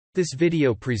This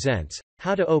video presents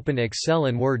how to open Excel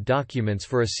and Word documents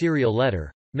for a serial letter,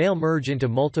 mail merge into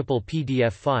multiple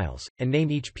PDF files, and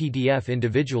name each PDF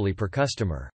individually per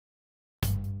customer.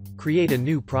 Create a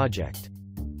new project.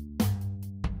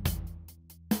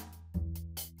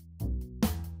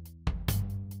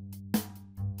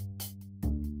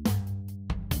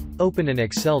 Open an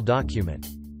Excel document.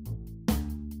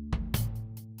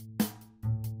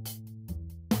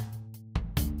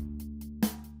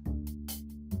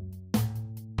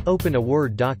 Open a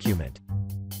Word document.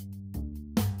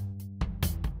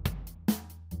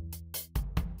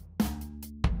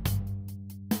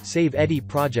 Save EDI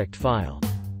project file.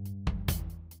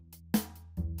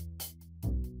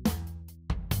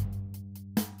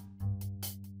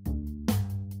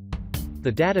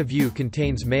 The data view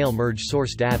contains mail merge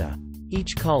source data.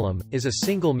 Each column is a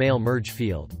single mail merge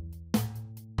field.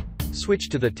 Switch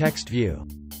to the text view.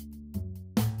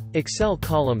 Excel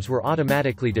columns were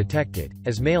automatically detected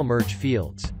as mail merge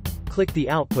fields. Click the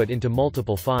output into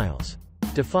multiple files.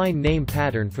 Define name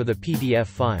pattern for the PDF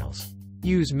files.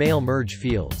 Use mail merge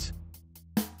fields.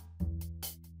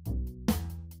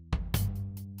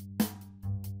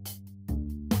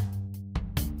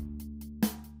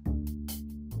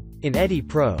 In EDI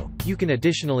Pro, you can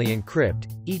additionally encrypt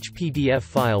each PDF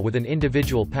file with an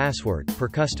individual password per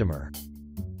customer.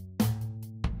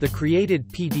 The created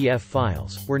PDF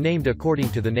files were named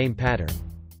according to the name pattern.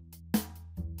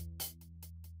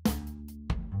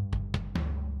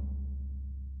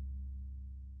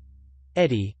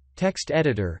 EDI,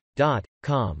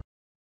 Texteditor.com